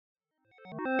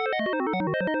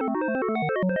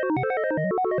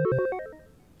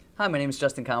Hi, my name is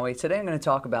Justin Conway. Today I'm going to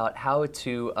talk about how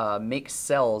to make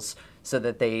cells so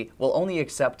that they will only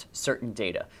accept certain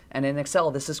data. And in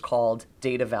Excel, this is called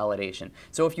data validation.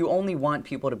 So if you only want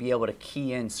people to be able to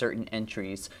key in certain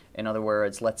entries, in other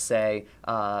words, let's say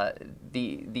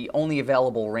the only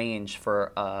available range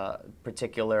for a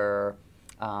particular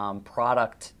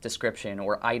product description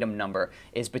or item number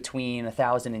is between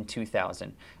 1,000 and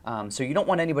 2,000. So you don't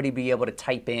want anybody to be able to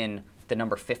type in the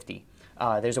number 50.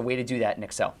 There's a way to do that in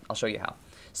Excel. I'll show you how.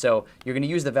 So you're going to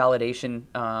use the validation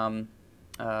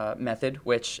method,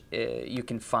 which you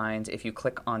can find if you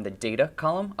click on the data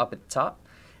column up at the top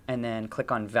and then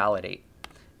click on validate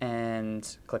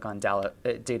and click on data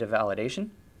validation.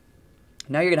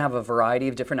 Now you're going to have a variety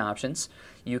of different options.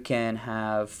 You can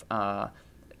have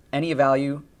any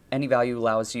value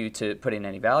allows you to put in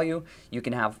any value. You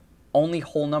can have only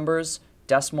whole numbers,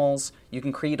 decimals. You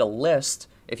can create a list.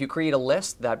 If you create a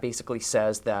list, that basically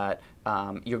says that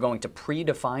you're going to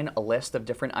predefine a list of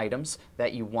different items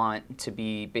that you want to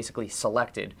be basically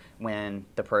selected when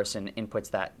the person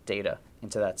inputs that data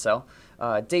into that cell.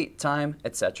 Date, time,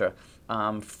 etc.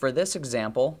 For this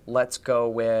example, let's go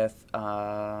with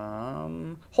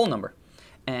whole number.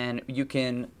 And you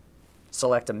can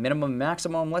select a minimum,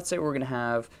 maximum. Let's say we're going to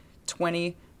have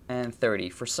 20 and 30.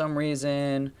 For some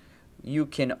reason, you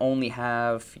can only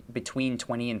have between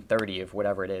 20 and 30 of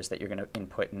whatever it is that you're going to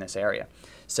input in this area.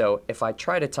 So if I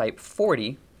try to type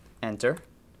 40, enter,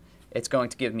 it's going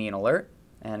to give me an alert,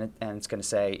 and it's going to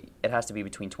say it has to be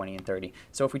between 20 and 30.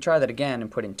 So if we try that again and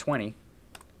put in 20,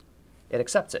 it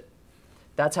accepts it.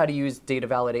 That's how to use data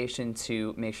validation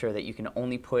to make sure that you can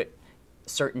only put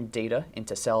certain data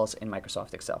into cells in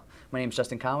Microsoft Excel. My name is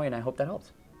Justin Conway, and I hope that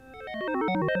helped.